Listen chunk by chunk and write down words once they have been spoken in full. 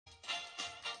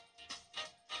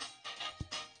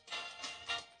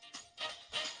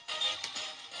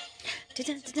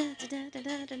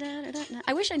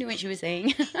I wish I knew what she was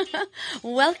saying.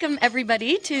 Welcome,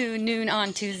 everybody, to Noon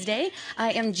on Tuesday.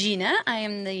 I am Gina. I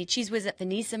am the Cheese Whiz at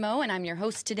Finissimo, and I'm your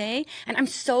host today. And I'm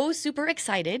so super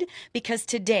excited because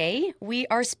today we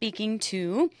are speaking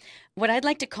to what I'd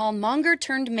like to call monger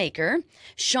turned maker,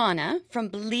 Shauna from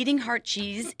Bleeding Heart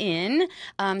Cheese in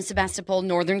Sebastopol,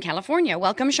 Northern California.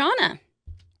 Welcome, Shauna.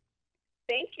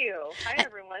 Thank you. Hi, Uh,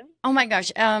 everyone. Oh my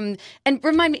gosh. And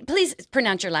remind me, please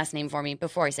pronounce your last name for me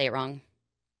before I say it wrong.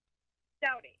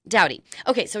 Dowdy. Dowdy.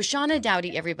 Okay, so Shauna Dowdy,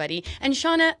 Yeah. everybody. And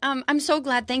Shauna, I'm so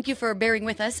glad. Thank you for bearing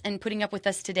with us and putting up with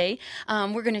us today.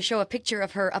 We're going to show a picture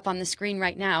of her up on the screen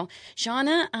right now.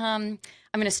 Shauna, I'm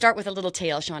going to start with a little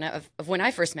tale, Shauna, of when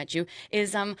I first met you.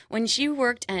 Is when she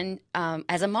worked and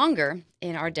as a monger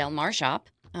in our Del Mar shop.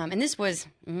 And this was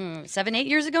 7, 8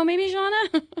 years ago, maybe,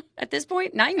 Shauna. At this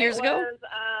point, 9 years It ago. was,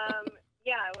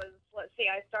 it was, let's see,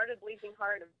 I started Bleeding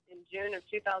Heart in June of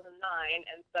 2009,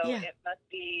 and so Yeah. it must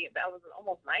be, that was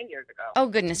almost 9 years ago. Oh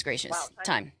goodness Wow, gracious, time,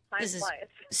 time. time This is flies.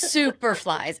 super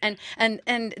flies, and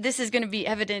this is going to be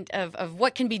evident of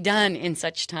what can be done in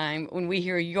such time when we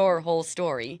hear your whole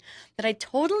story. But I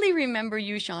totally remember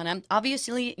you, Shauna.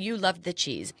 Obviously, you loved the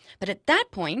cheese, but at that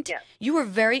point, Yes, you were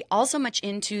very also much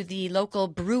into the local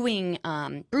brewing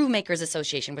brew makers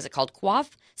association. Was it called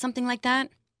Quaff, something like that?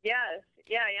 yes,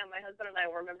 yeah. My husband and I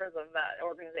were members of that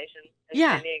organization in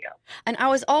Yeah. San Diego. And I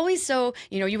was always so,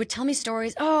 you would tell me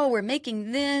stories. Oh, we're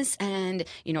making this and,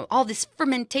 all this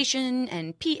fermentation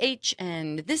and pH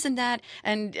and this and that.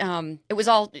 And it was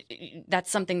all,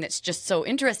 that's something that's just so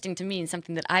interesting to me and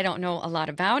something that I don't know a lot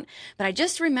about. But I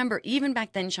just remember even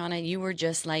back then, Shauna, you were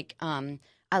just like,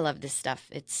 I love this stuff.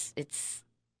 It's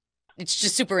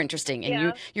just super interesting. And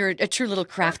Yeah, you're a true little we're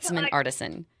craftsman like,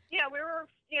 artisan. yeah, we were,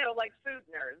 like food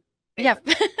nerds, Yeah,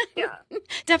 basically. Yeah.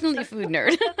 definitely a food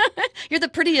nerd. You're the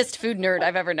prettiest food nerd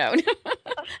I've ever known.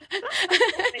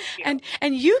 Thank you.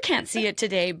 and you can't see it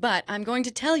today, but I'm going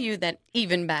to tell you that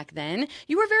even back then,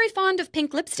 you were very fond of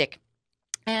pink lipstick.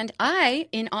 And I,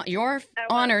 in your I was.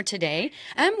 honor today,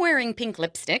 am wearing pink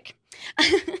lipstick,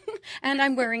 and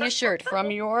I'm wearing a shirt from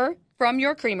your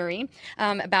creamery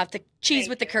about the cheese Thank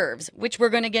with the you. curves, which we're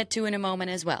going to get to in a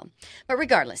moment as well. But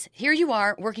regardless, here you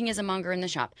are working as a monger in the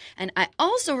shop, and I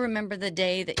also remember the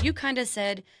day that you kind of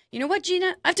said, "You know what,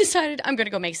 Gina? I've decided I'm going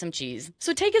to go make some cheese."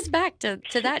 So take us back to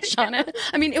that, Shauna.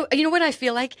 I mean, you know what I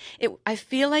feel like? I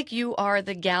feel like you are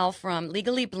the gal from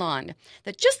Legally Blonde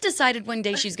that just decided one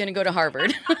day she's going to go to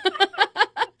Harvard.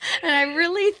 And I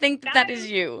really think that That that is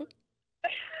is you.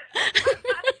 that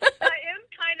is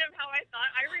kind of how I thought.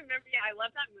 I remember, yeah, I love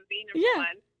that movie, number Yeah,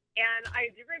 one. And I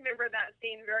do remember that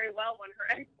scene very well when her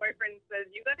ex boyfriend says,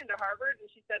 "You got into Harvard?" And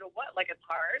she said, "What? Like it's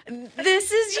hard?" this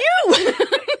is you.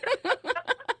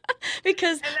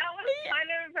 Because And that was kind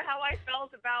of how I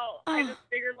felt about, I oh, just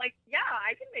figured, like, yeah,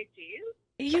 I can make cheese.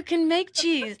 you can make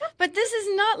cheese, but this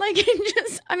is not like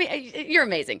just. I mean, you're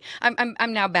amazing.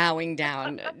 I'm now bowing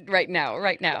down right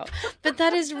now. But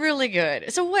that is really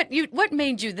good. So what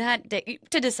made you that day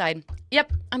to decide?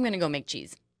 Yep, I'm gonna go make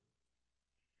cheese.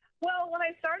 Well, when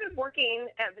I started working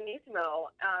at Venissimo,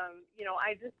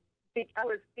 I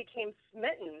became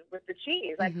smitten with the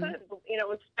cheese. I Hmm. couldn't, it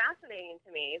was fascinating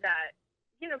to me that,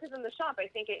 because in the shop, I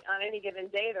think on any given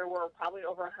day there were probably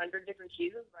over 100 different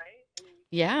cheeses, right? I mean, you can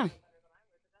Yeah. know better than I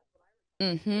would, but that's what I would tell you.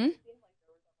 It Hmm. seemed like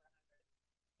there was over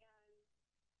 100,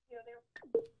 and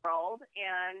they were rolled,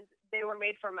 and they were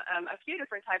made from a few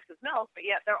different types of milk, but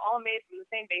yet they're all made from the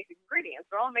same basic ingredients.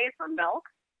 They're all made from milk,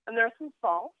 and there's some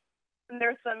salt, and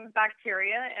there's some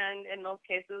bacteria, and in most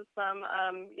cases, some,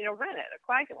 rennet, a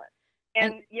coagulant.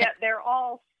 And, And yet they're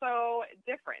all so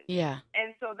different. yeah.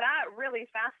 And so that really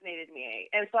fascinated me.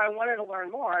 And so I wanted to learn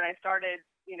more, and I started,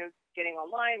 getting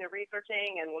online and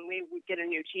researching. And when we would get a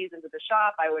new cheese into the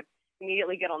shop, I would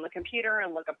immediately get on the computer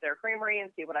and look up their creamery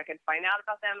and see what I could find out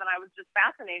about them. And I was just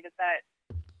fascinated that,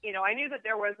 I knew that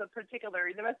there was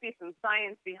there must be some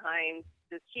science behind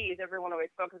this cheese. Everyone always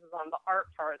focuses on the art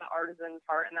part, the artisan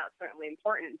part, and that's certainly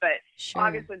important. But Sure.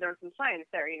 obviously, there's some science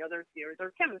there.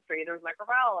 There's chemistry, there's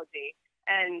microbiology,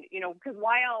 and because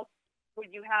why else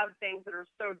would you have things that are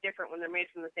so different when they're made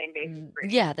from the same basic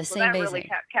ingredients? Yeah, the So same that really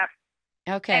basic. kept.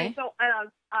 And Okay. so,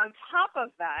 and on top of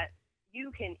that,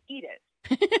 you can eat it.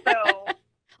 So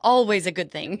Always a good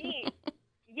to thing. me,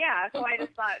 yeah, so I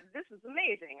just thought, this is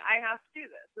amazing. I have to do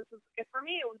this. For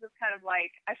me, it was just kind of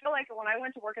like, I feel like when I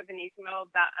went to work at Benissimo,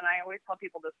 and I always tell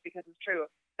people this because it's true,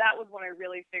 that was when I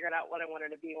really figured out what I wanted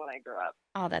to be when I grew up.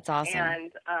 Oh, that's awesome.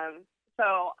 And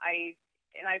so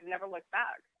and I've never looked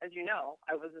back. As you know,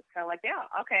 I was just kind of like, yeah,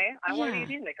 okay, I want to be a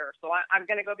Yeah. cheesemaker, so I'm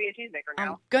going to go be a cheesemaker I'm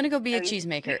now. going to go be a And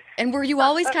cheesemaker. And were you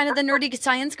always kind of the nerdy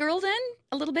science girl then?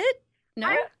 A little bit? No?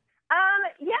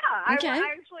 yeah, Okay.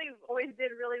 I actually always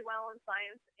did really well in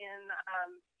science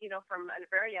from a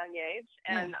very young age.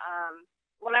 Yeah. And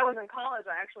when I was in college,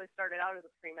 I actually started out as a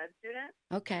pre-med student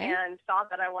Okay. and thought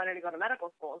that I wanted to go to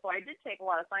medical school. So I did take a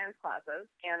lot of science classes.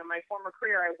 And in my former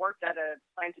career, I worked at a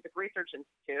scientific research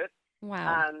institute.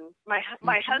 Wow. My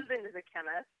husband is a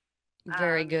chemist.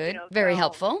 Very good. Very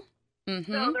helpful.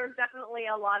 So there's definitely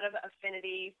a lot of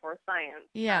affinity for science.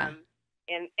 Yeah.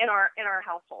 In our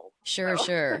household. Sure, So.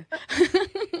 sure.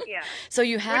 Yeah. So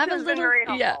you have which a has little, been very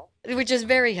helpful. which is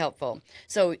very helpful.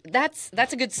 So that's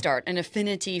a good start, an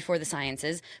affinity for the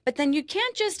sciences. But then you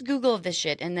can't just Google this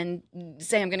shit and then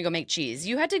say I'm going to go make cheese.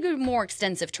 You had to do more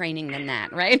extensive training than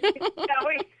that, right? You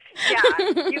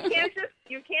can't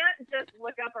just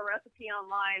look up a recipe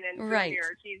online and Right.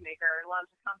 you're a cheesemaker and launch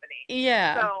a company.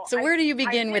 Yeah. So where do you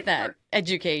begin with that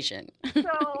education?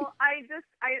 So I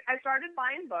started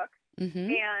buying books.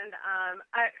 Mm-hmm. And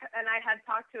I had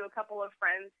talked to a couple of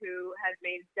friends who had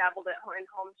dabbled in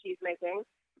home cheese making,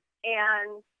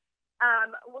 and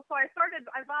so I started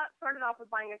off with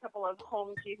buying a couple of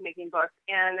home cheese making books,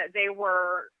 and they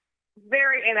were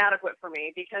very inadequate for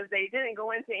me because they didn't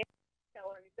go into any detail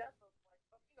or any depth. It's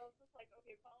just like,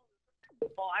 okay, follow this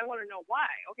principle. I want to know why.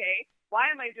 Okay,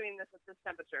 why am I doing this at this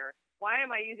temperature? Why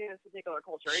am I using this particular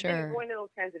culture? It didn't go into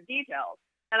those kinds of details,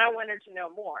 and I wanted to know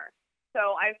more.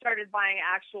 So I started buying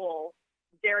actual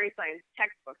dairy science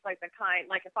textbooks, like if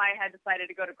I had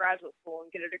decided to go to graduate school and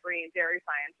get a degree in dairy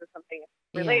science or something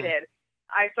related,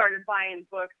 I started buying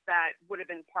books that would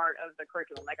have been part of the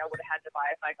curriculum, like I would have had to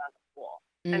buy if I got to school.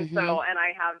 Mm-hmm. And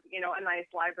I have, a nice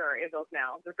library of those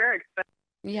now. They're very expensive.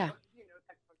 Yeah.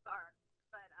 Textbooks are.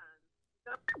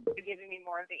 But giving me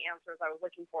more of the answers I was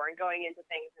looking for and going into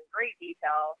things in great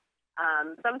detail.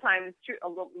 Sometimes a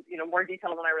little, more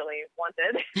detail than I really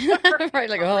wanted.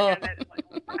 Right, like But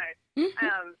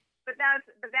that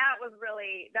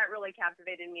really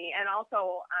captivated me, and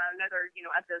also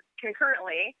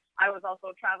concurrently, I was also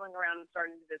traveling around and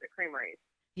starting to visit creameries.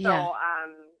 Yeah. So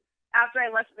after I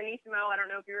left Benissimo, I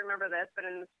don't know if you remember this, but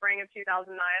in the spring of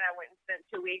 2009, I went and spent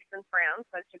 2 weeks in France.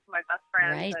 I took my best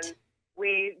friends and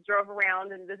we drove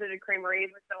around and visited creameries.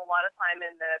 We spent a lot of time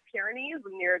in the Pyrenees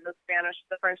near the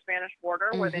French-Spanish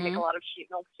border, where they make a lot of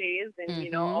sheep milk cheese, and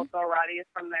also Radi is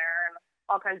from there, and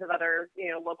all kinds of other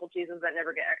local cheeses that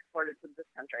never get exported to this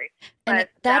country. And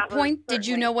at that point, did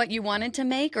you know what you wanted to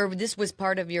make, or this was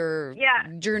part of your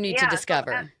journey to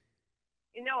discover? At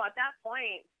that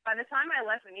point, by the time I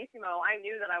left Benissimo, I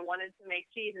knew that I wanted to make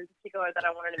cheese, in particular that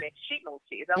I wanted to make sheep milk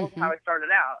cheese. That was how I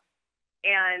started out,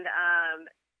 and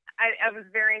I was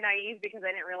very naive because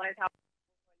I didn't realize how.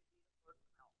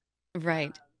 Right.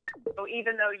 So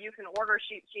even though you can order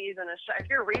sheep cheese if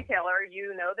you're a retailer,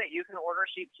 you know that you can order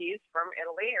sheep cheese from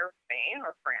Italy or Spain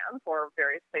or France or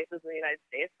various places in the United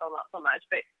States. So not so much,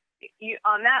 but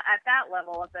at that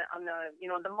level, on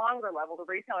the monger level, the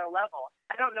retailer level,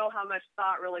 I don't know how much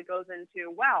thought really goes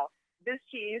into, wow, this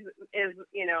cheese is,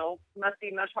 must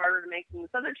be much harder to make than this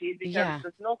other cheese because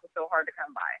this milk is so hard to come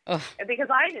by. And because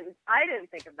I didn't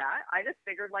think of that. I just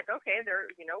figured okay,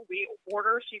 we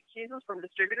order sheep cheeses from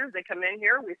distributors. They come in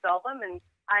here, we sell them, and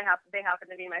they happen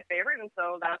to be my favorite, and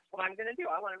so that's what I'm going to do.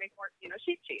 I want to make more,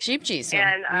 sheep cheese. Sheep cheese.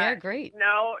 And great.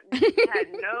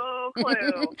 Had no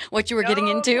clue what you were getting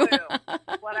into.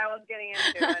 What I was getting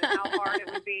into and how hard it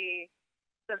would be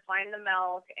to find the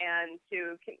milk and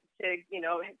to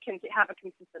have a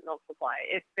consistent milk supply.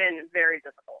 It's been very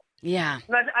difficult. Yeah.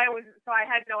 But I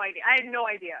had no idea. I had no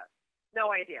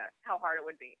idea how hard it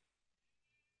would be.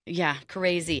 Yeah,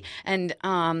 crazy. And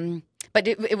but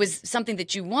it was something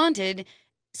that you wanted,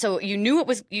 so you knew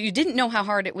you didn't know how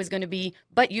hard it was going to be,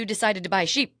 but you decided to buy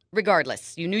sheep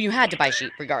regardless. You knew you had to buy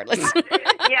sheep regardless.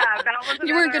 That was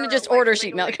you weren't going to just order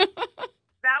sheep milk.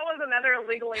 That was another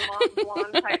Legally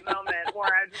Blonde type moment where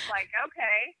I was just like,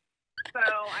 okay. So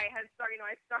I had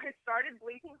started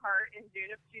Bleating Heart in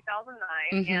June of 2009,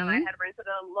 and I had rented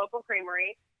a local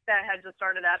creamery that had just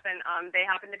started up, and they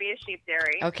happened to be a sheep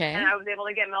dairy. Okay. And I was able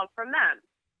to get milk from them.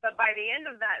 But by the end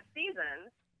of that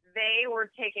season, they were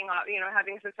taking off,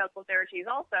 having success with their cheese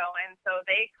also, and so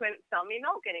they couldn't sell me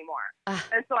milk anymore.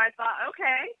 And so I thought,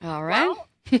 okay, all right. Well,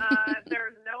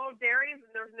 there's no dairies,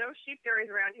 and there's no sheep dairies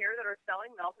around here that are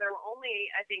selling milk. There were only,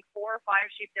 I think, 4 or 5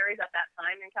 sheep dairies at that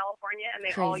time in California, and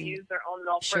they all use their own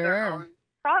milk for their own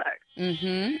products.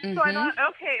 So I thought,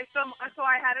 okay, so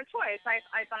I had a choice.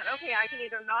 I thought, okay, I can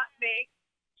either not make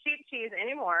sheep cheese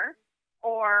anymore,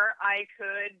 or I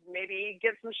could maybe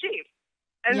get some sheep.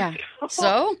 And Yeah. so,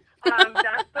 So?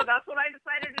 that's what I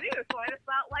decided to do. So I just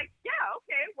thought, like, yeah,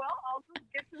 okay, well, I'll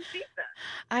just get some sheep then.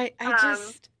 I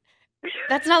just,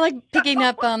 that's not like picking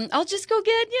up, I'll just go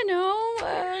get, a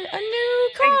new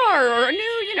car or a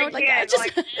new, like, I Again, just,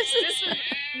 like, this is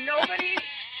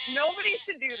nobody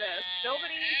should do this.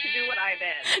 Nobody should do what I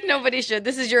did. nobody should.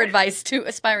 This is your advice to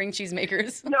aspiring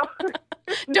cheesemakers. No,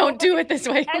 Don't do it this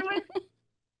way. And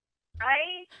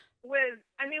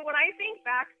when I think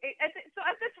back, at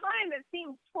the time, it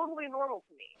seemed totally normal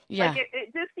to me. Yeah. Like,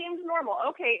 it just seems normal.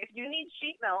 Okay, if you need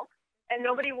sheep milk and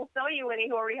nobody will sell you any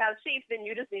who already has sheep, then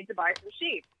you just need to buy some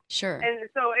sheep. Sure. And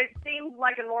so it seems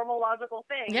like a normal, logical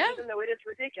thing, Yeah. even though it is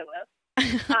ridiculous.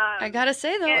 I gotta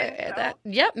say, though,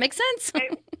 yep, makes sense.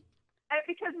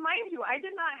 Because, mind you, I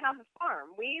did not have a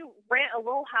farm. We rent a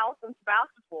little house in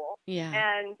Sebastopol. Yeah.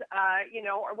 And,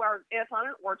 it's on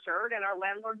an orchard, and our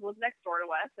landlord lives next door to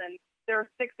us. And there are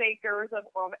 6 acres of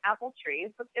apple trees.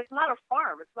 But it's not a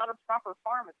farm. It's not a proper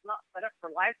farm. It's not set up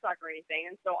for livestock or anything.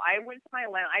 And so I went to my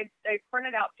land. I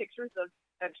printed out pictures of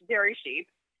dairy sheep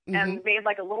and made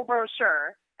like a little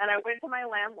brochure. And I went to my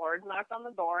landlord, knocked on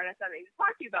the door, and I said, I need to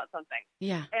talk to you about something.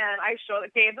 Yeah. And I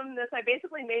gave them this. I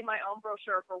basically made my own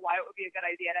brochure for why it would be a good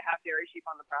idea to have dairy sheep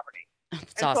on the property.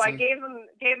 That's and awesome. So I gave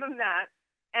them that.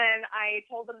 And I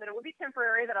told them that it would be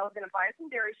temporary, that I was going to buy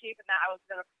some dairy sheep, and that I was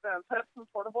going to put up some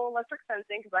portable electric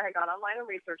fencing because I had gone online and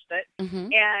researched it.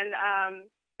 And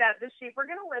that the sheep were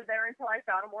going to live there until I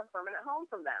found a more permanent home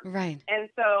for them. Right.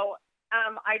 And so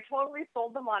I totally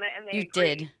sold them on it, and they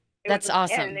agreed. Did. That's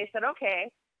awesome. And they said, okay.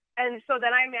 And so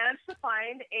then I managed to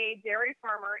find a dairy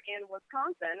farmer in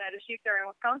Wisconsin, at a sheep dairy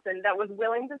in Wisconsin, that was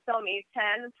willing to sell me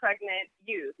 10 pregnant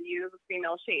ewes. The ewes of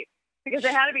female sheep. Because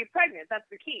they had to be pregnant. That's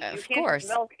the key. Of you can't course.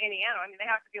 Just milk any animal. I mean, they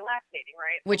have to be lactating,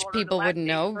 right? Which people wouldn't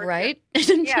know, right?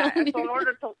 Yeah. And so in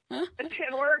order to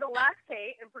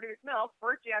lactate and produce milk,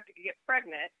 first you have to get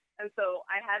pregnant. And so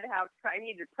I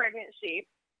needed pregnant sheep,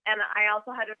 and I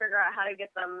also had to figure out how to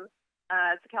get them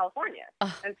to California.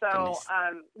 Oh, and so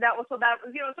that was so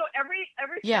every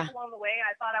step along the way,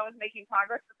 I thought I was making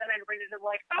progress, but then I'd read it and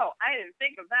like, oh, I didn't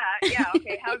think of that. Yeah.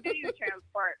 Okay. How do you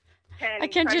transport? I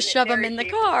can't just shove them in the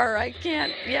car. I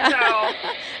can't. Yeah. So,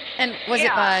 and was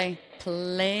it by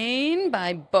plane,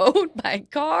 by boat, by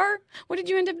car? What did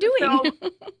you end up doing? So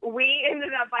we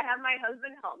ended up, I had my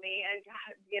husband help me, and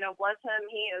God, bless him.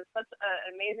 He is such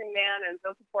an amazing man and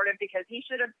so supportive, because he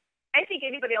should have, I think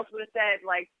anybody else would have said,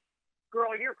 like,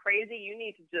 girl, you're crazy. You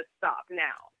need to just stop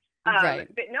now. Right.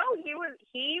 But no, he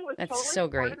was That's totally so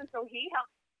great. supportive, and so he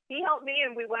helped me,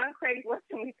 and we went on Craigslist,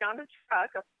 and we found a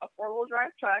truck, a 4-wheel drive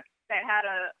truck that had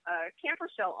a camper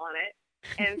shell on it.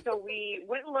 And so we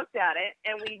went and looked at it,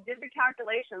 and we did the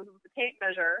calculations with the tape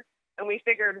measure, and we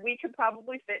figured we could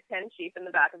probably fit 10 sheep in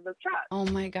the back of this truck. Oh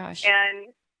my gosh.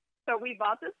 And so we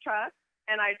bought this truck,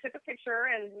 and I took a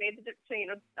picture and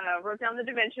wrote down the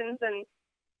dimensions and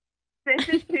sent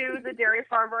it to the dairy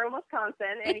farmer in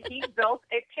Wisconsin, and he built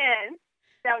a pen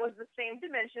that was the same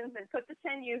dimensions and put the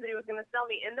 10 ewes that he was going to sell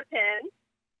me in the pen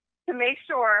to make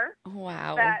sure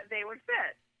that they would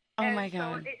fit. Oh my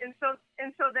God.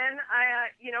 So then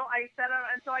I set up,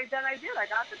 and so I did. I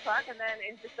got the truck, and then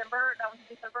in December, that was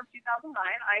December of 2009,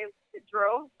 I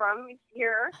drove from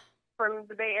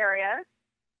the Bay Area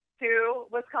to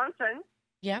Wisconsin.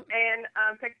 Yep. And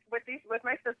picked with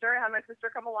my sister. I had my sister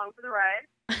come along for the ride,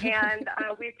 and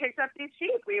we picked up these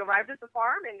sheep. We arrived at the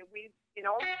farm, and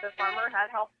the farmer had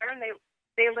help there, and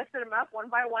they lifted them up one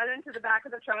by one into the back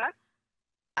of the truck.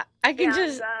 I can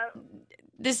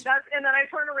and then I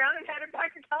turned around and headed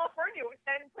back to California with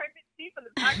 10 pregnant sheep in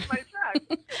the back of my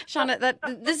truck.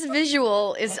 Shauna, this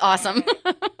visual is awesome.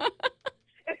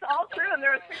 It's all true, and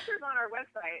there are pictures on our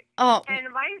website. Oh. And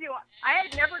mind you, I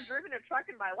had never driven a truck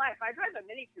in my life. I drive a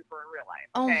Mini Cooper in real life.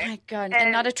 Okay? Oh my God!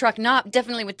 And not a truck,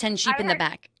 definitely with 10 sheep in the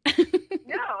back.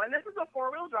 No, and this is a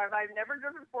 4-wheel drive. I've never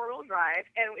driven 4-wheel drive,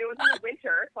 and it was in the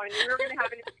winter, so I knew we were going to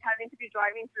having to be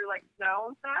driving through like snow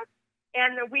and stuff.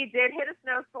 And we did hit a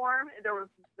snowstorm. There was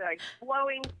like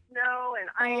blowing snow and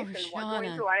ice and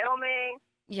going to Wyoming.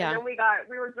 Yeah. And then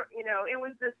it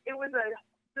was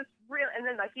this real, and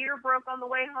then the heater broke on the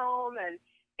way home, and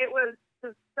it was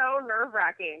just so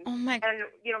nerve-wracking. Oh my God. And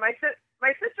my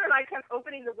sister and I kept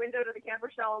opening the window to the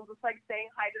camper shell and just like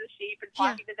saying hi to the sheep and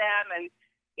talking to them, and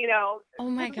oh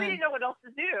my God, we didn't know what else to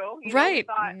do. Right.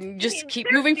 Just keep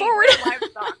moving forward. They're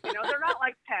livestock, they're not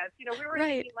like pets. We were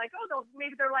thinking like,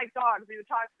 maybe they're like dogs. We would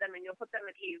talk to them and you'll put them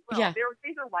at ease. Well,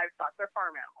 these are livestock. They're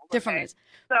farm animals. Different.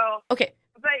 So okay.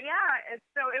 But yeah,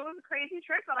 so it was a crazy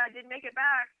trip, but I did make it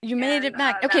back. You made it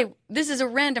back. Okay, this is a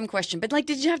random question, but like,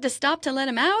 did you have to stop to let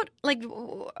him out? Like,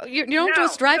 you don't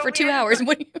just drive for 2 hours.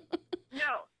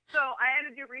 No. So I had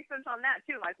to do research on that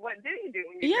too. Like, what do you do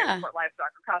when you transport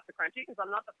livestock across the country? Because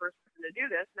I'm not the first person to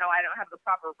do this. No, I don't have the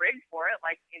proper rig for it,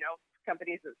 like,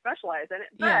 companies that specialize in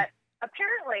it. But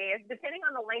apparently, depending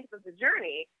on the length of the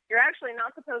journey, you're actually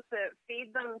not supposed to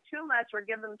feed them too much or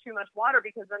give them too much water,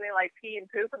 because then they like pee and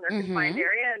poop in their confined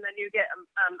area, and then you get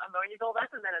ammonia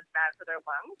buildup, and then it's bad for their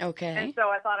lungs. Okay. And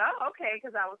so I thought, oh, okay,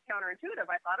 because that was counterintuitive.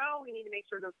 I thought, oh, we need to make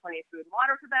sure there's plenty of food and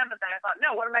water for them. But then I thought,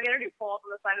 no, what am I going to do? Pull up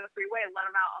on the side of the freeway and let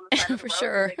them out on the side of the For road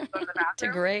sure. so they can go to the bathroom?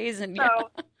 To graze and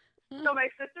So my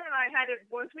sister and I had to,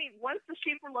 once the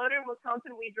sheep were loaded in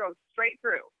Wisconsin, we drove straight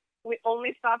through. We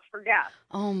only stopped for gas.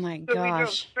 Oh my So we drove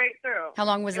gosh. straight through. How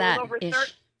long was that? It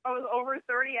was over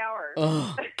 30 hours.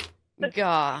 Oh,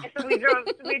 God. So we drove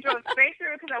straight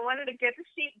through because I wanted to get the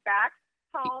sheep back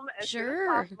home as soon as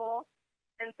possible.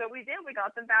 And so we did. We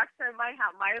got them back to my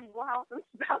house, my little house in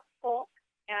Sebastopol,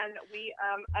 and we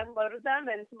unloaded them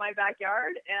into my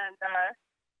backyard,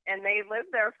 and they lived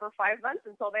there for 5 months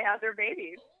until they had their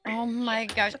babies. Oh my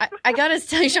gosh. I gotta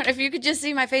tell you, Sean, if you could just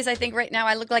see my face, I think right now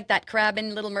I look like that crab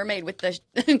in Little Mermaid with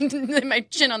my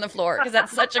chin on the floor, because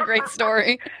that's such a great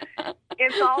story.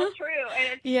 It's all true,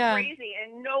 and it's crazy,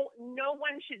 and no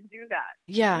one should do that.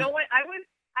 Yeah. No one.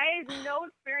 I had no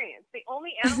experience. The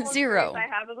only animal Zero.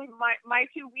 experience I have is with my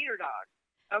two wiener dogs.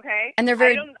 Okay. And they're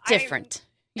very different.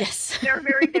 Yes. They're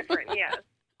very different. Yes.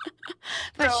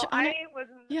 But so I was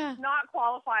not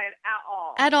qualified at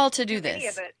all. At all to do this. Any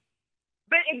of it.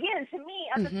 But again, to me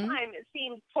at the time, it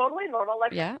seemed totally normal.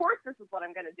 Like, of course, this is what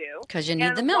I'm going to do. Because you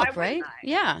need the milk, right?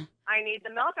 Yeah. I need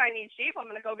the milk. I need sheep. I'm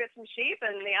going to go get some sheep,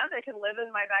 and they can live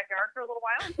in my backyard for a little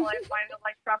while until I find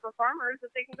like proper farmers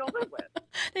that they can go live with.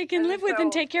 They can live with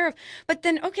and take care of. But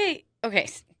then, okay,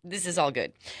 this is all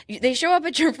good. They show up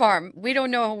at your farm. We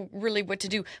don't know really what to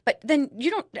do. But then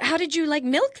how did you like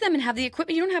milk them and have the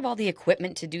equipment? You don't have all the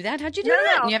equipment to do that. How'd you do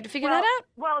that? And you have to figure that out?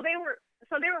 Well, they were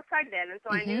pregnant, and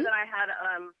so I knew that I had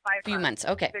 5 months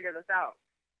to figure this out.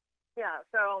 Yeah,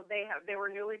 so they were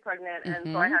newly pregnant,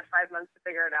 and so I had 5 months to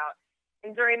figure it out.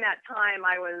 And during that time,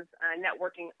 I was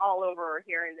networking all over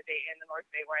here in the North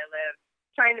Bay where I live,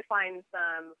 trying to find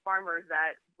some farmers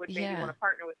that would maybe want to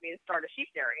partner with me to start a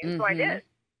sheep dairy. And so I did.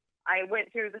 I went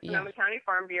through the Sonoma County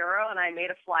Farm Bureau, and I made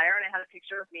a flyer, and I had a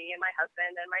picture of me and my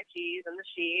husband and my cheese and the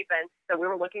sheep, and so we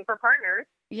were looking for partners.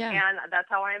 Yeah. And that's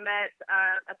how I met,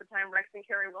 at the time, Rex and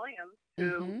Carrie Williams,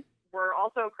 who were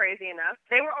also crazy enough.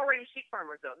 They were already sheep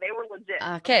farmers, though. They were legit.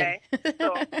 Okay.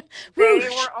 So they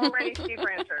were already sheep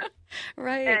ranchers.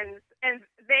 Right. And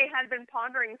they had been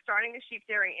pondering starting a sheep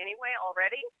dairy anyway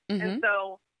already. And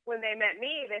so when they met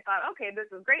me, they thought, okay, this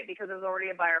is great because there's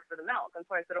already a buyer for the milk. And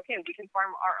so I said, okay, we can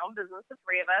farm our own business, the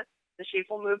three of us. The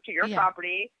sheep will move to your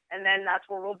property, and then that's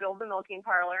where we'll build the milking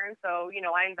parlor. And so,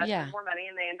 I invested more money,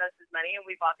 and they invested money, and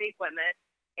we bought the equipment,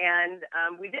 and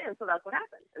we did. And so that's what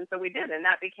happened. And so we did, and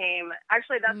that became our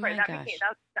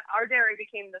dairy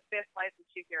became the 5th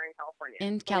licensed sheep dairy in California.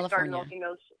 In California. We started milking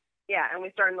those. Yeah, and we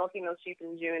started milking those sheep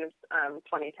in June of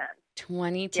 2010.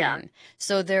 2010. Yeah.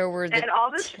 So there were and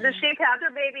all the sheep had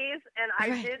their babies, and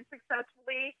I did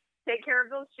successfully take care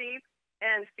of those sheep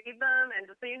and feed them. And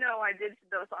just so you know, I did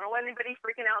those. I don't want anybody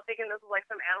freaking out thinking this was like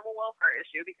some animal welfare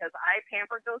issue, because I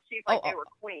pampered those sheep like they were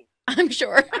queens. I'm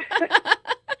sure.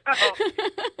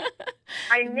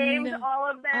 I named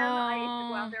all of them. I used to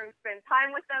go out there and spend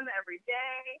time with them every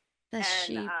day.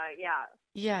 Sheep.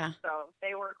 Yeah. So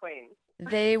they were queens.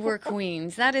 They were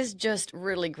queens. That is just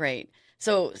really great.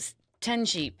 So 10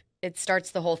 sheep. It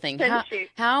starts the whole thing. 10 sheep.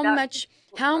 How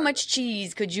much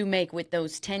cheese could you make with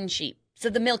those 10 sheep? So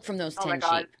the milk from those 10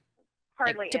 sheep.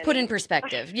 Hardly to put in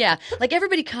perspective. Yeah. Like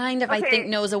everybody kind of, I think,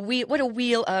 knows what a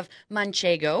wheel of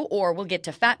Manchego, or we'll get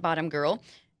to Fat Bottom Girl,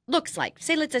 looks like.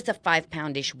 Say it's a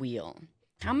 5-poundish wheel.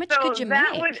 How much could you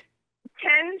make? 10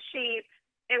 sheep.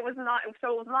 It was not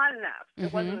enough.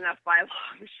 It wasn't enough by a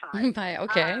long shot.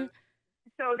 Okay.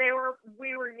 So they were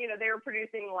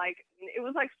producing it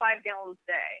was like 5 gallons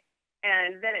a day,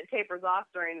 and then it tapers off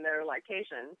during their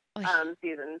lactation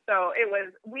season. So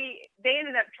they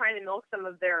ended up trying to milk some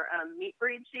of their meat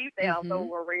breed sheep. They also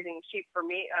were raising sheep for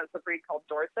meat. It's a breed called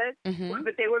Dorset,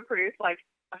 but they would produce like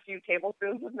a few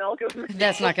tablespoons of milk.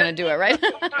 That's not going to do it, right?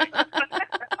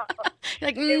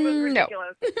 Like, it was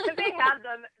ridiculous. No. But they had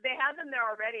them there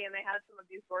already, and they had some of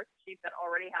these Dorset sheep that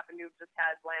already happened to have just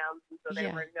had lambs, and so they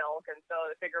were in milk, and so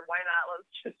they figured, why not? Let's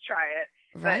just try it.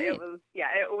 Right. But it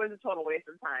was a total waste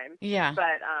of time. Yeah.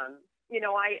 But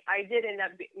I did end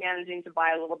up managing to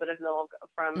buy a little bit of milk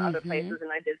from other places, and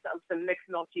I did some mixed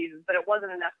milk cheeses, but it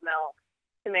wasn't enough milk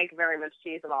to make very much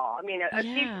cheese at all. I mean, a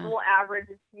sheep will average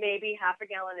maybe half a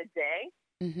gallon a day,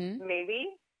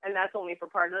 maybe. and that's only for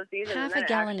part of the season. Half and then a it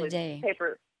gallon a actually day.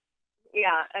 tapers.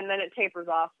 Yeah, and then it tapers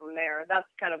off from there. That's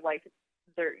kind of like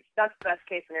that's the best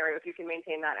case scenario if you can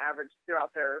maintain that average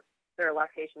throughout their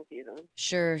lactation season.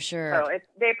 Sure, sure. So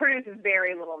they produce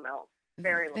very little milk.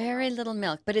 Very little Very milk. little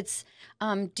milk. But it's,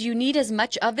 do you need as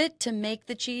much of it to make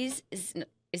the cheese?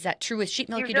 Is that true with sheep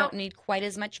milk? You don't need quite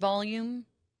as much volume?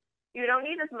 You don't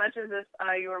need as much as if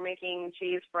you were making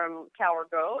cheese from cow or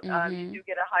goat. You do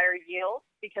get a higher yield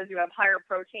because you have higher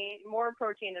protein, more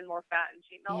protein and more fat in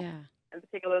sheep milk. Yeah. In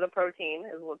particular, the protein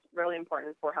is what's really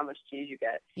important for how much cheese you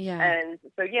get. Yeah. And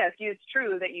so, yes, it's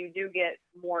true that you do get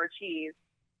more cheese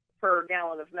per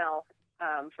gallon of milk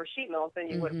for sheep milk than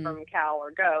you would from cow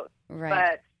or goat. Right.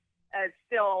 But it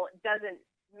still doesn't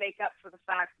make up for the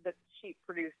fact that sheep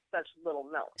produce such little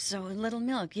milk. So little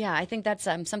milk. Yeah, I think that's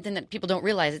something that people don't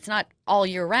realize. It's not all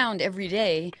year round, every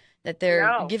day, that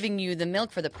they're giving you the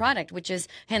milk for the product, which is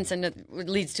hence and it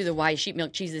leads to the why sheep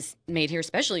milk cheeses made here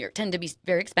especially tend to be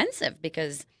very expensive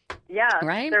because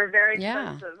right? They're very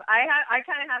expensive. I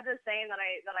kind of have this saying that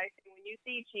I when you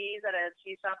see cheese at a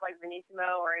cheese shop like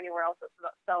Venissimo or anywhere else that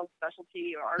sells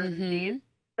specialty or artisan cheese,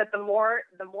 that the more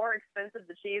expensive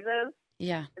the cheese is,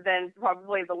 then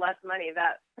probably the less money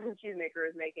that cheesemaker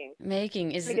is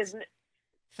making. Is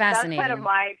fascinating. That's kind of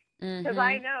my, because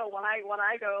I know when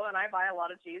I go and I buy a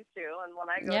lot of cheese too, and when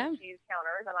I go to cheese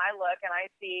counters and I look and I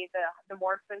see the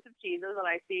more expensive cheeses and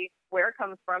I see where it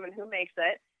comes from and who makes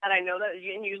it, and I know that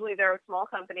usually they're a small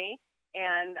company,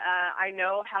 and I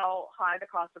know how high the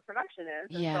cost of production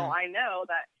is, and so I know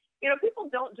that people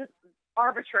don't just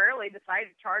arbitrarily decide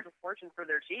to charge a fortune for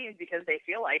their cheese because they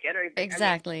feel like it. Or,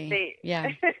 exactly.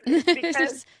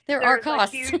 Because there are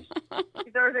costs.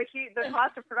 The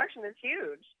cost of production is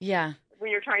huge. Yeah.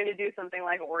 When you're trying to do something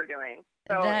like what we're doing.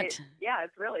 So it's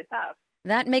really tough.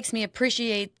 That makes me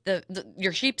appreciate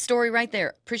your sheep story right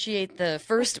there. Appreciate the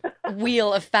first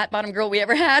wheel of Fat Bottom Girl we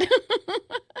ever had.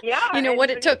 You know what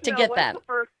it took to get that.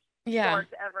 To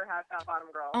ever have Fat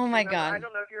Bottom Girl. Oh my God! I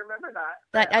don't know if you remember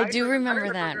that. I do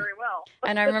remember that. Very well.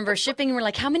 And I remember shipping. We're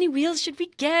like, how many wheels should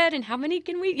we get, and how many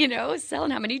can we, sell,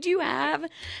 and how many do you have?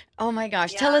 Oh my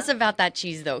gosh! Tell us about that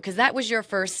cheese though, because that was your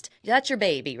first. That's your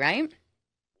baby, right?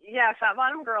 Yeah, Fat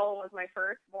Bottom Girl was my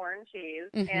first-born cheese,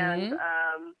 and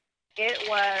it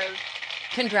was.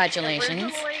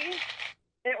 Congratulations!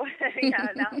 It was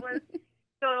that was.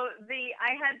 So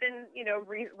I had been,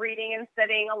 reading and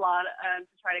studying a lot to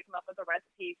try to come up with a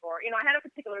recipe for, I had a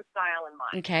particular style in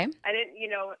mind. Okay. I didn't,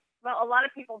 a lot of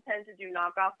people tend to do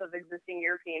knockoffs of existing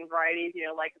European varieties.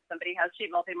 Like if somebody has sheep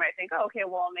milk, they might think, oh, okay,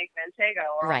 well, I'll make Manchego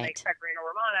or I'll make Pecorino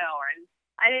Romano. And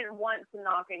I didn't want to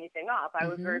knock anything off. I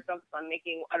was very focused on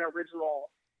making an original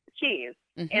cheese.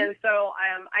 And so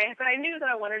but I knew that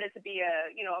I wanted it to be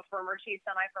a firmer cheese,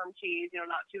 semi-firm cheese,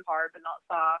 not too hard but not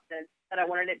soft, and that I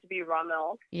wanted it to be raw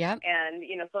milk. Yeah. And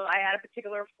so I had a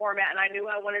particular format, and I knew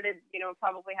I wanted it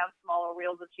probably have smaller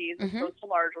wheels of cheese as opposed to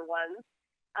larger ones.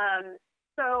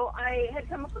 So I had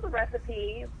come up with a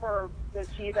recipe for the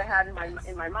cheese I had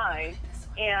in my mind,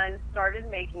 and started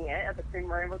making it at the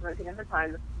creamery I was renting at the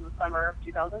time. This was the summer of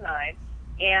 2009.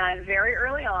 And very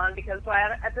early on, because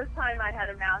at this time I had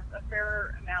amassed a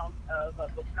fair amount of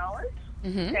book knowledge,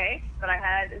 but I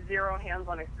had zero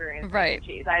hands-on experience making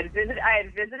cheese. I had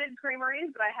visited creameries,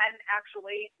 but I hadn't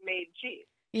actually made cheese.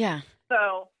 Yeah.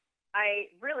 So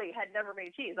I really had never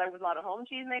made cheese. I was not a home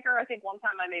cheese maker. I think one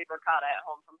time I made ricotta at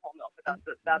home from whole milk,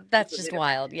 but that's just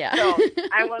wild. Yeah. So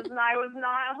I was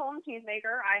not a home cheese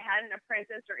maker. I hadn't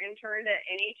apprenticed or interned at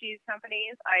any cheese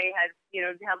companies. I had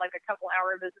had like a couple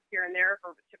hour visits here and there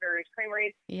to various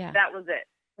creameries. Yeah. That was it.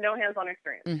 No hands-on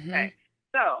experience. Okay.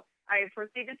 So I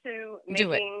proceeded to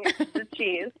making the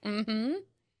cheese,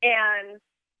 and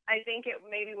I think it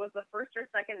maybe was the first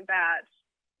or second batch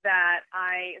that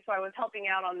I was helping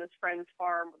out on this friend's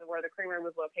farm where the creamery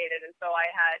was located, and so I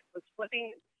was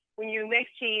flipping. When you make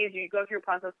cheese, you go through a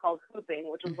process called hooping,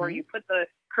 which is where you put the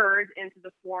curds into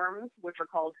the forms, which are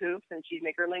called hoops in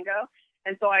cheesemaker lingo.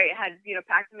 And so I had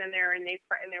packed them in there, and they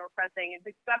were pressing, and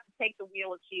you have to take the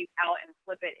wheel of cheese out and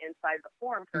flip it inside the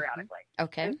form periodically.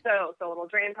 Okay. And so it'll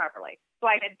drain properly. So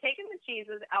I had taken the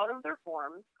cheeses out of their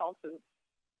forms called hoops.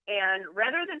 And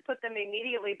rather than put them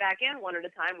immediately back in one at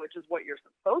a time, which is what you're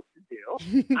supposed to do,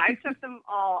 I took them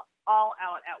all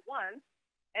out at once.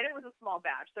 And it was a small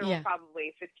batch. There were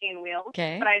probably 15 wheels.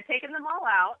 Okay. But I had taken them all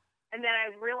out. And then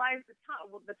I realized the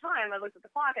time. I looked at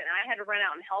the clock, and I had to run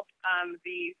out and help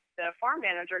the farm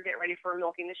manager get ready for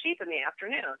milking the sheep in the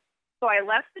afternoon. So I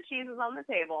left the cheeses on the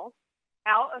table,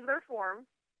 out of their form.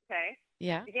 Okay.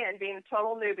 Yeah. Again, being a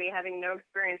total newbie, having no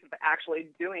experience of actually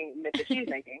doing the cheese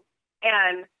making.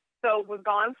 And So was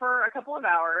gone for a couple of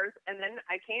hours, and then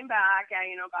I came back.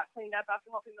 I, got cleaned up after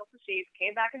helping milk the sheep.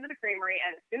 Came back into the creamery,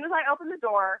 and as soon as I opened the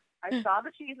door, I saw the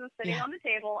cheeses sitting on the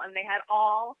table, and they had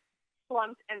all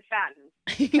slumped and fattened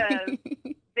because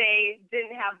they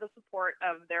didn't have the support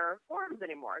of their forms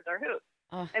anymore, their hoops.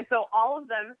 And so all of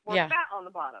them were fat on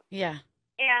the bottom. Yeah.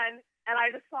 And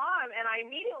I just saw them, and I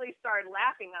immediately started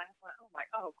laughing. And I went,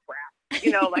 oh crap! I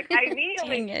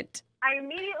immediately. Dang it. I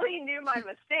immediately knew my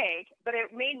mistake, but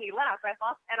it made me laugh. I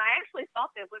actually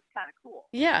thought they looked kind of cool.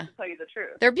 Yeah. To tell you the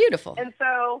truth. They're beautiful. And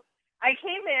so I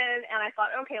came in and I thought,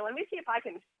 okay, let me see if I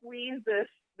can squeeze this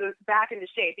back into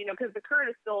shape, because the curd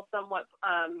is still somewhat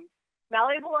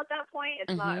malleable at that point.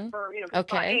 It's not for, it's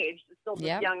not aged. It's still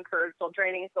just young curd, still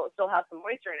draining, so it still has some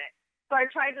moisture in it. So I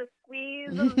tried to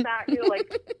squeeze them back,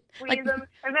 squeeze them.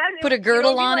 Imagine put a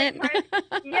girdle on it.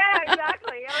 Yeah,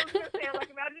 exactly. I was going to say,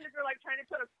 imagine if you're trying to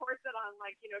put a corset on,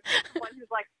 someone who's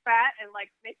fat and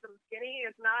make them skinny.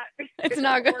 It's not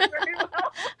good. Work very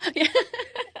well.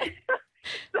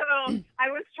 So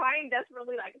I was trying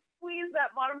desperately, squeeze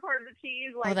that bottom part of the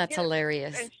cheese, that's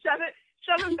hilarious, and shove it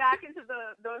back into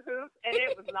the hoop, and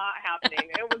it was not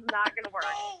happening. It was not going to work.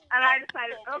 And I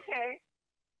decided, okay,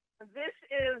 this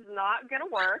is not going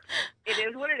to work. It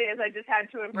is what it is. I just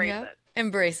had to embrace it.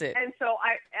 Embrace it. And so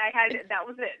I had, that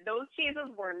was it. Those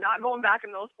cheeses were not going back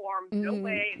in those forms. No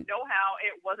way, no how.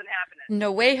 It wasn't happening.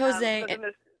 No way, Jose. The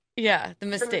mistake. The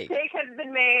mistake had been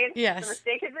made. Yes. The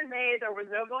mistake had been made. There was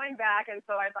no going back. And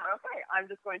so I thought, okay, I'm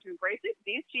just going to embrace it.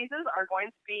 These cheeses are going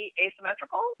to be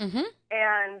asymmetrical,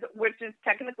 and which is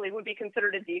technically would be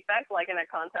considered a defect, like in a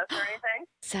contest or anything.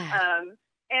 Sad.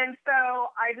 And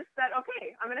so I just said,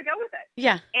 okay, I'm going to go with it.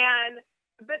 Yeah.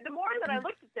 But the more that I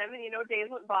looked at them, and days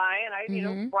went by, and I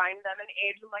brined them and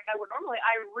aged them like I would normally,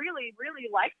 I really, really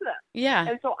liked them. Yeah.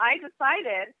 And so I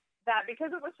decided that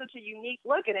because it was such a unique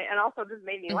look in it, and also just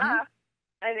made me laugh,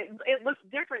 and it looks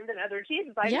different than other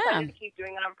cheeses, I decided to keep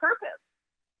doing it on purpose.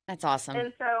 That's awesome.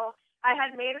 And so I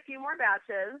had made a few more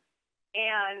batches,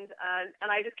 and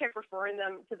I just kept referring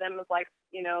to them as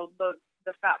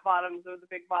the fat bottoms or the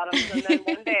big bottoms. And then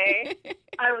one day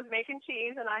I was making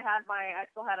cheese, and I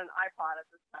still had an iPod at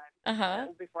this time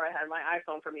before I had my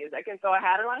iPhone for music. And so I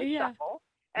had it on shuffle,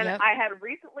 and I had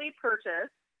recently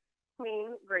purchased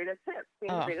Queen Greatest Hits.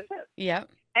 Yep.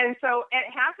 And so it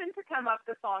happened to come up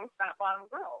the song Fat Bottom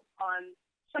Girls on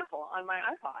shuffle on my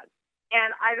iPod.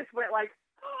 And I just went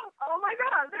oh my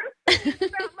God, there's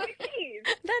about my cheese.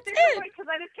 That's it. Because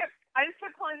I just kept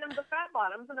calling them the fat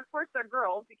bottoms, and of course they're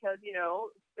girls because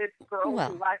it's girls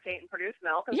who lactate and produce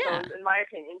milk. And so, in my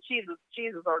opinion,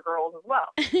 cheeses are girls as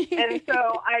well. And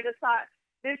so I just thought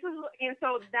so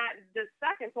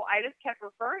I just kept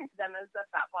referring to them as the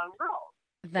Fat Bottom Girls.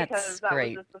 That's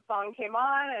great. Was just the song came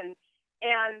on,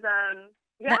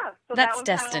 so that's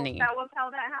destiny. That was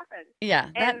how that happened. Yeah.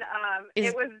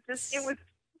 It was.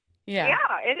 Yeah,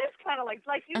 it is kind of like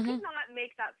you could not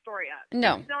make that story up.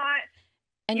 No.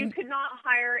 You could not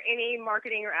hire any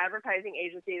marketing or advertising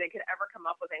agency that could ever come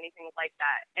up with anything like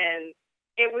that. And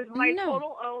it was my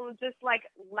total own just lack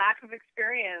of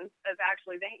experience of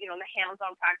actually the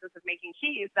hands-on practice of making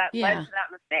cheese that led to that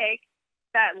mistake,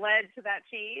 that led to that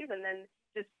cheese, and then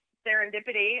just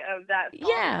serendipity of that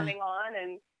song coming on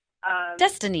and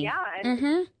destiny. Yeah.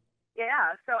 And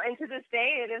yeah, and to this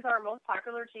day, it is our most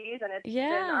popular cheese, and it's been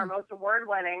our most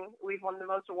award-winning. We've won the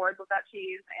most awards with that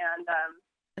cheese, and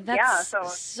that's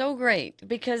so great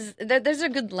because there's a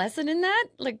good lesson in that.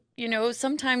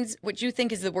 Sometimes what you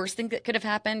think is the worst thing that could have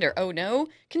happened, or oh no,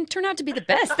 can turn out to be the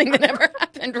best thing that ever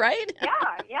happened, right?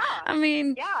 Yeah. I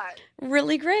mean,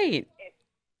 really great.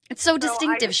 It's so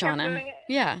distinctive, Shauna.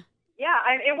 Yeah. Yeah,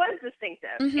 it was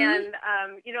distinctive, and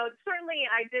certainly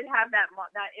I did have that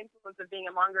influence of being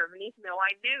a monger of Venissimo.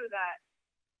 I knew that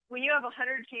when you have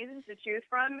 100 cheeses to choose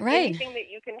from, anything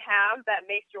that you can have that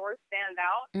makes yours stand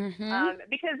out,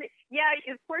 because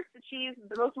of course the cheese.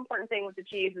 The most important thing with the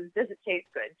cheese is, does it taste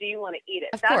good? Do you want to eat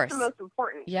it? That's the most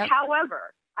important. Yep.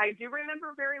 However, I do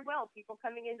remember very well people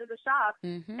coming into the shop,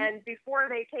 and before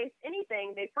they taste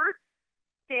anything, they first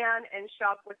scan and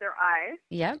shop with their eyes.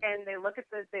 Yep. And they look at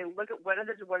what does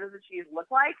the cheese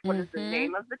look like? What is the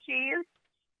name of the cheese?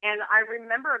 And I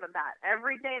remembered that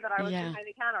every day that I was behind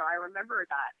the counter. I remembered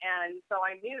that, and so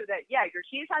I knew that your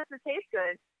cheese has to taste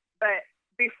good, but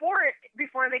before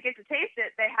they get to taste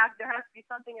it, there has to be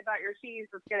something about your cheese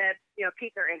that's gonna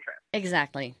pique their interest.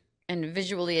 Exactly. And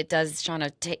visually it does,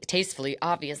 Shauna, tastefully,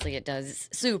 obviously it does.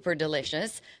 Super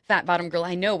delicious. Fat Bottom Girl,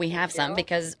 I know we have some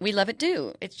because we love it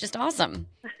too. It's just awesome.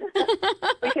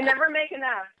 We can never make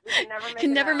enough. We can never make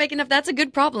Can never enough. make enough. That's a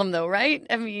good problem, though, right?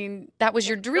 I mean, that was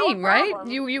your It's still a dream, right? problem.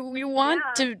 You want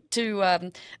Yeah.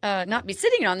 to not be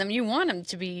sitting on them. You want them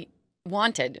to be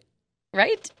wanted,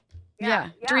 right? Yeah.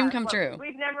 Yeah, dream Yeah. come Well, true.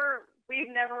 we've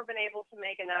never been able to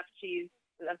make enough cheese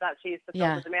of that cheese to fill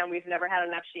Yeah, the demand. We've never had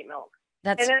enough sheep milk.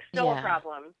 that's And it's still a yeah,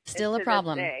 problem. still a To this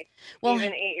problem. day, Well,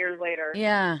 even 8 years later.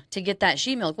 yeah, to get that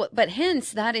she milk. But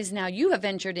hence, that is now you have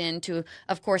ventured into,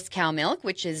 of course, cow milk,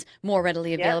 which is more readily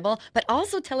Yep. available. But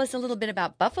also tell us a little bit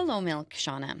about buffalo milk,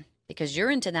 Shauna, because you're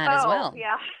into that as Oh, well.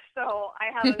 yeah. So I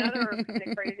have another kind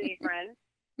of crazy friend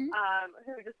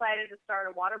who decided to start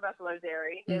a water buffalo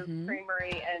dairy. His Mm-hmm.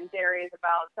 creamery and dairy is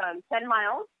about 10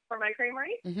 miles from my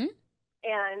creamery. Mm-hmm.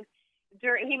 And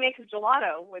he makes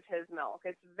gelato with his milk.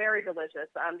 It's very delicious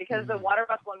because the water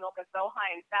buffalo milk is so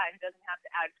high in fat, he doesn't have to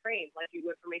add cream like you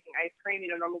would for making ice cream.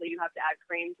 Normally you have to add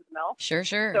cream to the milk. Sure,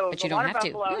 So but the you don't water have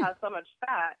to. buffalo has so much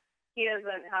fat, he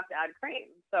doesn't have to add cream.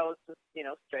 So it's just,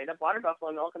 straight up water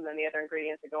buffalo milk and then the other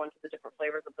ingredients that go into the different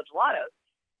flavors of the gelatos.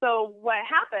 So what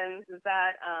happens is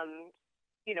that,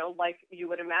 like you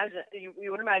would imagine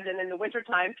in the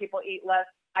wintertime, people eat less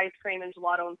ice cream and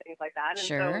gelato and things like that. And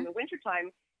so Sure. in the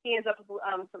wintertime, he ends up with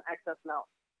some excess milk.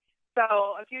 So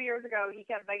a few years ago, he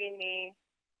kept begging me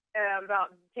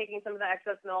about taking some of the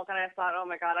excess milk, and I thought, oh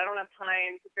my God, I don't have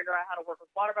time to figure out how to work with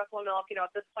water buffalo milk.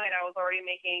 At this point, I was already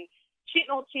making sheep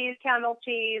milk cheese, cow milk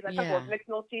cheese, a couple of mixed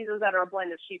milk cheeses that are a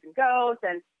blend of sheep and goat,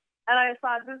 and I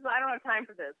thought, I don't have time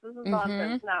for this. This is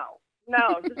nonsense.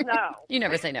 No, just no. You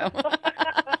never say no.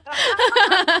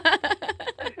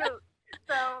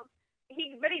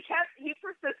 He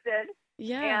persisted.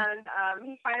 Yeah. And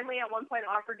he finally at one point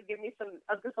offered to give me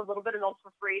just a little bit of milk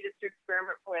for free just to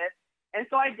experiment with. And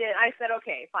so I did. I said,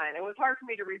 okay, fine. It was hard for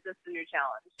me to resist the new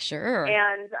challenge. Sure.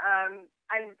 And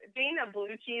being that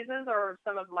blue cheeses are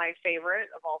some of my favorite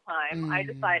of all time, I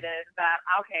decided that,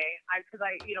 okay, because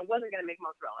I wasn't going to make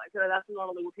mozzarella. Because that's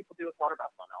normally what people do with water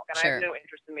buffalo milk. And I have no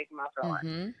interest in making mozzarella.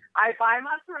 Mm-hmm. I buy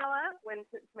mozzarella when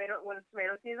it's tomato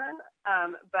season,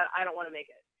 but I don't want to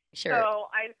make it. Sure. So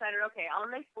I decided, okay,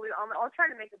 I'll try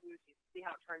to make a blue cheese, see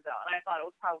how it turns out. And I thought it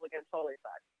was probably going to totally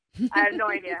suck. I had no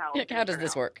idea how. How does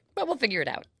this work? But we'll figure it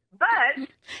out. But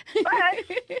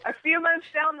a few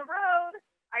months down the road,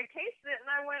 I tasted it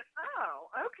and I went, oh,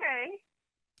 okay.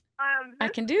 I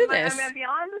can do this. I'm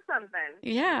beyond to something.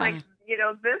 Yeah. Like,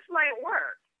 this might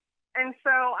work. And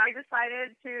so I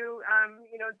decided to,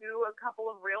 do a couple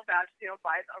of real batches,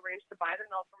 arranged to buy the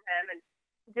milk from him and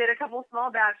did a couple of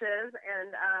small batches.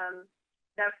 And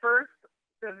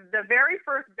the very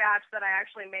first batch that I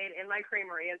actually made in my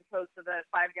creamery, as opposed to the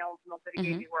 5 gallons of milk that he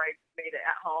gave me where I made it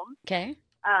at home. Okay.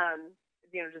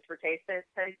 Just for tasting.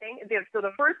 So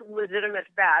the first legitimate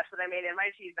batch that I made in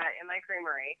my cheese vat in my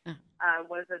creamery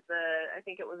was I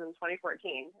think it was in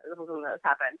 2014. This was when this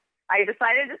happened. I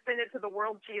decided to send it to the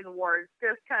World Cheese Awards,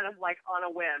 just kind of like on a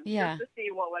whim, just to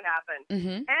see what would happen.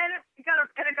 Mm-hmm. And it got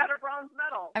a bronze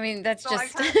medal. I mean, that's so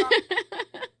just.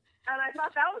 And I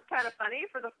thought that was kind of funny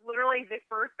for literally the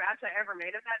first batch I ever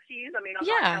made of that cheese. I mean, I'm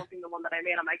not counting the one that I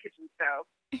made on my kitchen stove,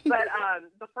 but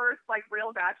the first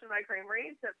real batch in my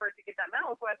creamery to get that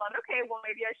medal. So I thought, okay, well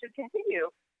maybe I should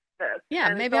continue this.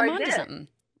 Yeah, and maybe so I'm onto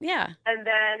something. Yeah. And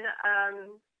then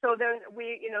for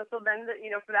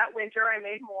that winter I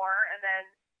made more, and then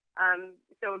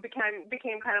so it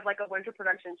became kind of like a winter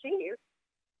production cheese.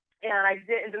 And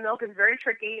the milk is very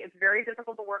tricky. It's very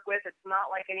difficult to work with. It's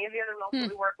not like any of the other milks that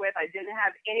we work with. I didn't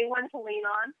have anyone to lean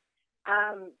on.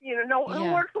 Who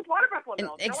works with water buffalo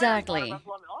milk? Exactly. No one has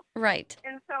water buffalo milk. Right.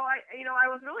 And so I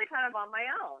was really kind of on my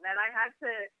own, and I had to,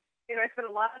 I spent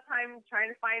a lot of time trying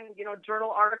to find,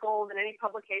 journal articles and any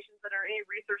publications any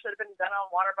research that had been done on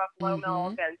water buffalo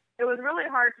milk, and it was really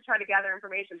hard to try to gather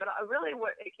information. But really,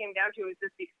 what it came down to was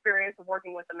just the experience of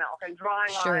working with the milk and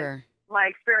drawing on my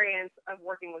experience of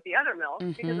working with the other milk,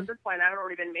 because at this point I had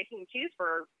already been making cheese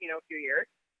for a few years.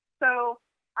 So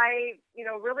I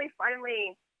really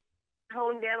finally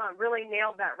honed in on, really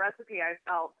nailed that recipe, I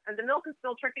felt. And the milk is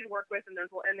still tricky to work with, and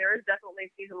there is definitely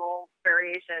seasonal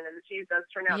variation, and the cheese does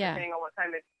turn out depending on what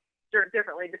time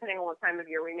depending on what time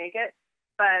of year we make it.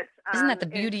 But isn't that the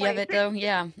beauty of it, though?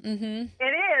 Yeah. Mm-hmm.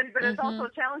 It is, but it's also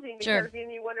challenging because then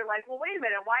you wonder, well, wait a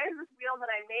minute, why is this wheel that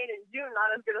I made in June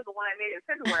not as good as the one I made in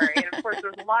February? And of course,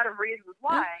 there's a lot of reasons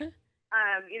why.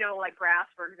 Like grass,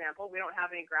 for example, we don't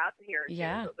have any grass here.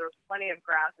 Yeah. So there's plenty of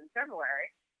grass in February,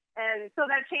 and so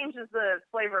that changes the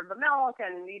flavor of the milk,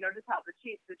 and just how the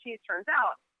cheese turns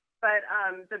out. But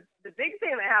the big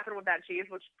thing that happened with that cheese,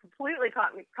 which completely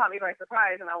caught me by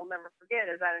surprise, and I will never forget,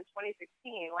 is that in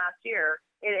 2016, last year,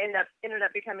 it ended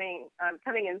up becoming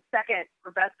coming in second for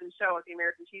best in show at the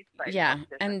American Cheese Prize. Yeah,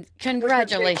 and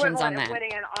congratulations on that.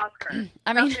 Winning an Oscar.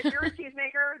 I mean, if you're a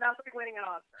cheesemaker, that's like winning an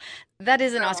Oscar. That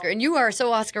is an Oscar, and you are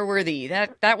so Oscar worthy.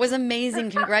 That was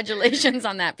amazing. Congratulations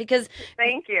on that. Because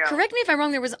thank you. Correct me if I'm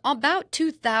wrong. There was about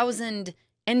 2,000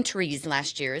 entries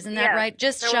last year, isn't that right?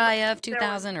 Just shy of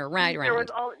 2,000 or right around. There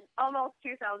was almost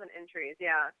 2,000 entries,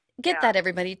 yeah. Get that,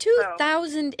 everybody.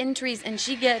 2,000 entries, and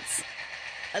she gets,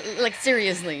 like,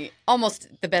 seriously, almost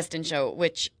the best in show,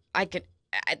 which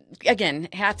again,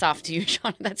 hats off to you,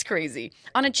 Shauna. That's crazy.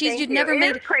 On a cheese you'd never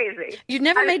made. Crazy. You'd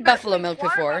never made buffalo milk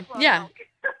before. Yeah.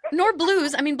 Nor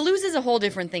blues. I mean, blues is a whole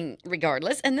different thing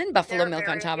regardless, and then buffalo milk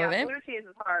on top of it. Blue cheese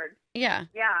is hard. Yeah.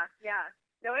 Yeah.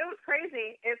 No, it was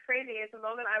crazy. It's crazy. It's a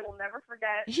moment I will never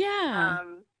forget. Yeah.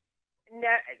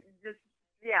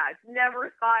 Never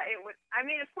thought it would. I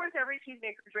mean, of course, every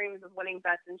cheesemaker dreams of winning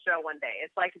best in show one day.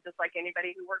 It's just like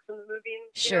anybody who works in the movie and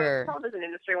television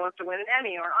industry wants to win an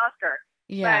Emmy or an Oscar.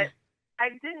 Yeah. But I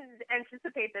didn't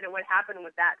anticipate that it would happen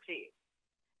with that cheese.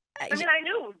 I mean, I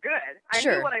knew it was good. I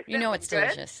knew what I said it's good,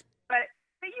 delicious. But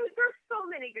there's so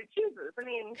many good cheeses. I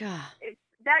mean,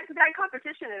 that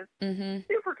competition is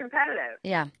super competitive.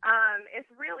 Yeah. It's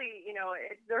really,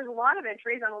 there's a lot of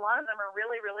entries, and a lot of them are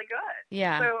really, really good.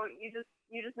 Yeah. So you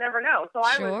just never know. So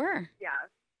I was,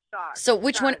 shocked. So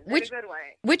which one? In a good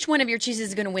way. Which one of your cheeses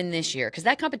is going to win this year? Because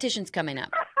that competition's coming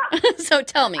up. So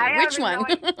tell me, which one?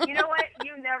 You know what?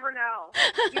 You never know.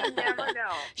 You never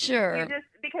know. Sure.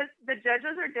 Because the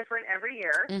judges are different every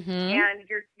year, and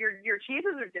your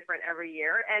cheeses are different every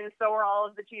year, and so are all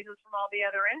of the cheeses from all the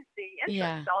other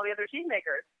all the other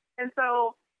cheesemakers. And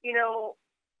so,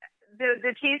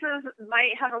 the cheeses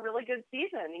might have a really good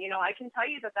season. I can tell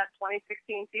you that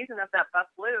 2016 season of that Buff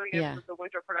Blue, the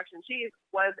winter production cheese,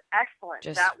 was excellent.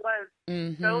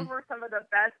 Those were some of the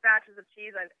best batches of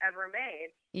cheese I've ever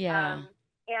made. Yeah.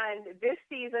 And this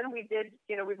season we did,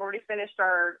 we've already finished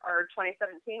our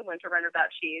 2017 winter run of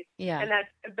that cheese. Yeah. And I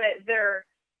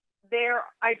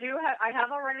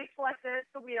have already selected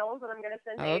the wheels that I'm going to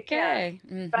send to you. Okay.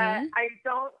 But I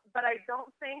don't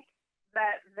think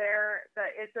that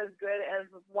it's as good as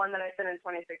one that I sent in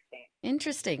 2016.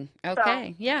 Interesting.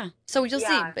 Okay. So you'll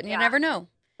see, but you never know.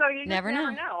 So you never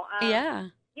know. Yeah.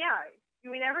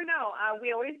 We never know.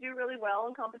 We always do really well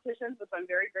in competitions, which I'm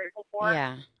very grateful for.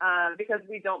 Yeah. Because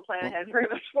we don't plan ahead very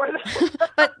much for them.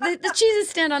 But the cheeses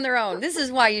stand on their own. This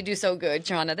is why you do so good,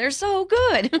 Shauna. They're so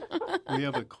good. We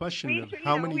have a question of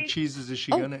how many cheeses is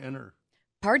she going to enter?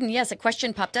 Pardon, yes, a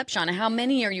question popped up, Shauna. How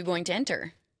many are you going to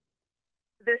enter?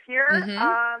 This year,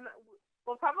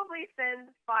 we'll probably send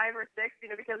 5 or 6,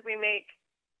 because we make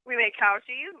cow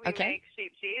cheese, we make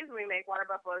sheep cheese, we make water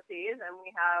buffalo cheese, and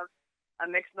we have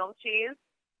a mixed milk cheese.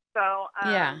 So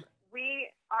we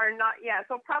are not,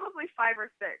 so probably 5 or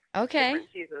 6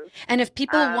 different cheeses. And if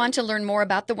people want to learn more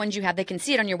about the ones you have, they can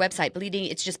see it on your website.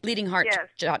 It's just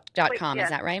bleedingheart.com, is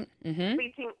that right?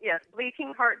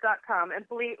 Bleatingheart.com, and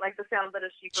bleat like the sound that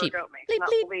a sheep or goat makes, not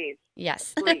bleed.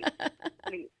 Yes. Bleat.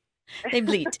 They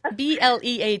bleat.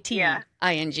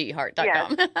 BLEATING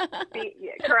heart.com.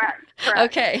 Correct.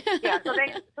 Okay. So they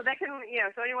can,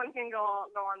 so anyone can go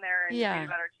on there and read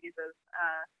about our cheeses.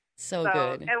 So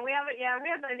good. And we have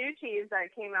a new cheese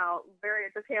that came out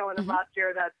at the tail end of last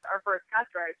year. That's our first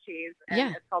pasteurized cheese,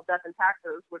 and it's called Death and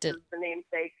Taxes, which is the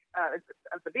namesake of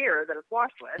the beer that it's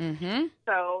washed with.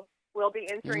 So we'll be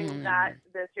entering that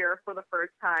this year for the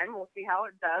first time. We'll see how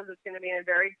it does. It's going to be in a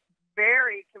very,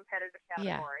 very competitive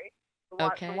category. The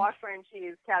wash grain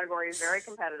cheese category is very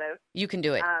competitive. You can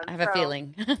do it. I have a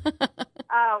feeling.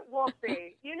 We'll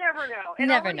see. You never know. It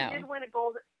did win a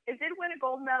gold. It did win a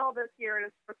gold medal this year in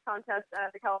its first contest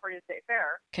at the California State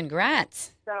Fair.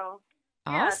 Congrats. So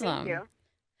awesome. Thank you.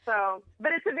 So,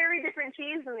 but it's a very different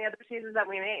cheese than the other cheeses that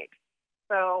we make.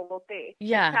 So we'll see.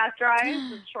 Yeah. It's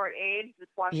pasteurized. It's short aged.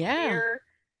 It's washed beer.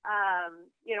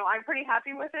 I'm pretty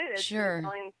happy with it. It's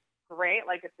selling great.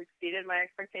 Like, it's exceeded my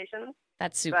expectations.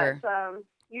 That's super. But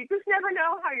you just never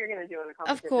know how you're going to do in a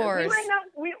competition. Of course.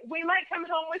 We might come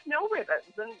home with no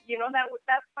ribbons, and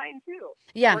that's fine too.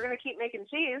 Yeah. We're going to keep making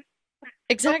cheese.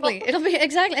 Exactly. It'll be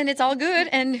and it's all good,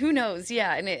 and who knows?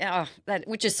 Yeah, and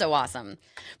which is so awesome.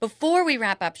 Before we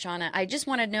wrap up, Shauna, I just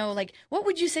want to know, what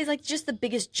would you say is just the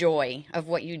biggest joy of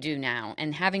what you do now,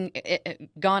 and having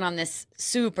gone on this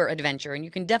super adventure, and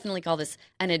you can definitely call this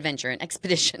an adventure, an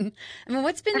expedition. I mean,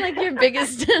 what's been your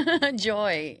biggest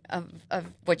joy of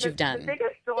what you've done? The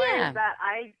biggest joy Yeah. is that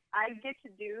I get to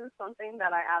do something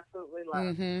that I absolutely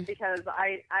love because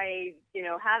I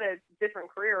had a different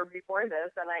career before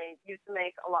this, and I used to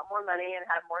make a lot more money and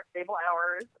had more stable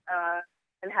hours,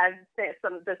 and had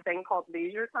this thing called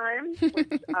leisure time, which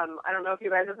I don't know if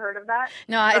you guys have heard of that.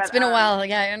 No, it's been a while.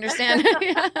 Yeah, I understand.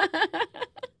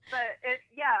 But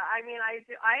I mean,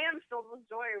 I am filled with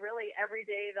joy really every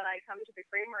day that I come to the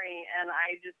creamery, and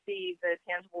I just see the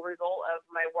tangible result of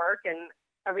my work and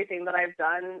everything that I've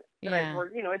done. That I've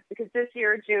worked, it's because this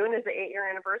year, June, is the 8-year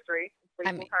anniversary of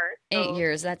Sleeping Heart. So 8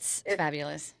 years. That's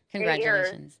fabulous.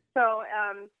 Congratulations. So,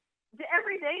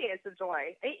 every day it's a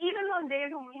joy. Even on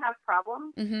days when we have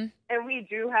problems, and we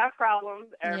do have problems.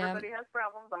 Everybody has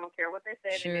problems. I don't care what they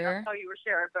say. Sure. They may not tell you or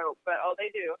share it, but they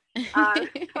do.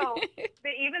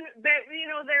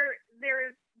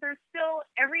 There's still,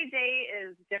 every day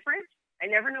is different. I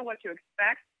never know what to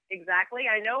expect exactly.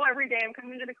 I know every day I'm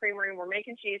coming to the creamery and we're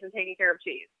making cheese and taking care of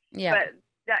cheese. Yeah. But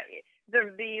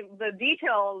the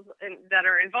details that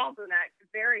are involved in that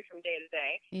vary from day to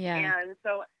day. Yeah. And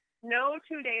so no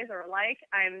 2 days are alike.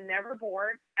 I'm never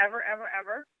bored, ever, ever,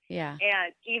 ever. Yeah. And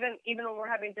even when we're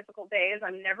having difficult days,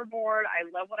 I'm never bored. I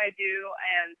love what I do.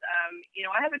 And,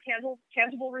 I have a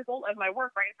tangible result of my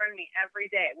work right in front of me every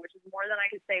day, which is more than I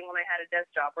could say when I had a desk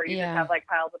job where you just have like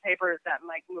piles of papers that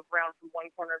like move around from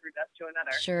one corner of your desk to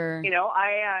another. Sure.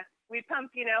 We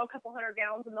pump, a couple hundred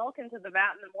gallons of milk into the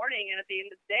vat in the morning. And at the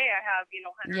end of the day, I have,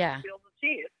 hundreds of fields of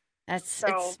cheese.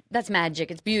 That's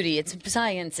magic. It's beauty. It's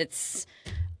science. It's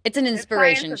an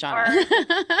inspiration, Shauna.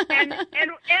 and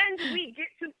we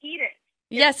get to eat it.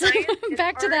 Yes,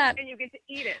 back to that. And you get to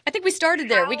eat it. I think we started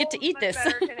there. We get to eat this.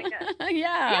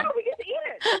 Yeah, we get to eat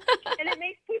it. And it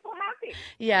makes people happy.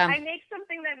 Yeah. I make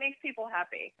something that makes people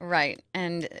happy. Right.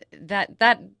 And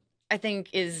that I think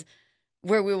is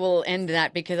where we will end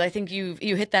that, because I think you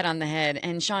hit that on the head.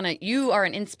 And Shauna, you are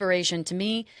an inspiration to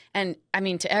me, and I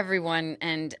mean to everyone,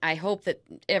 and I hope that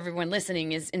everyone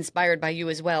listening is inspired by you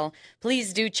as well.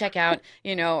 Please do check out,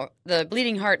 the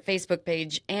Bleeding Heart Facebook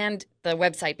page and the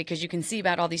website, because you can see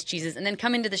about all these cheeses, and then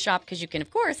come into the shop because you can, of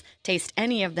course, taste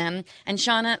any of them. And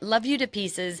Shauna, love you to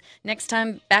pieces. Next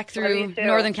time back through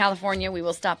Northern California, we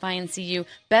will stop by and see you.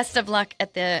 Best of luck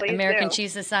at the American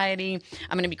Cheese Society.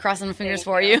 I'm going to be crossing my fingers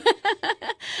for you.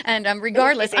 And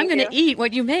regardless, I'm going to eat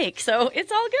what you make, so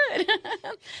it's all good.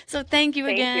 So thank you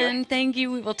again. Thank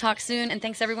you. We will talk soon, and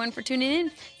thanks everyone for tuning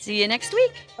in. See you next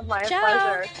week. My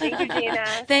pleasure. Thank you, Gina.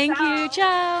 Thank you.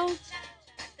 Ciao.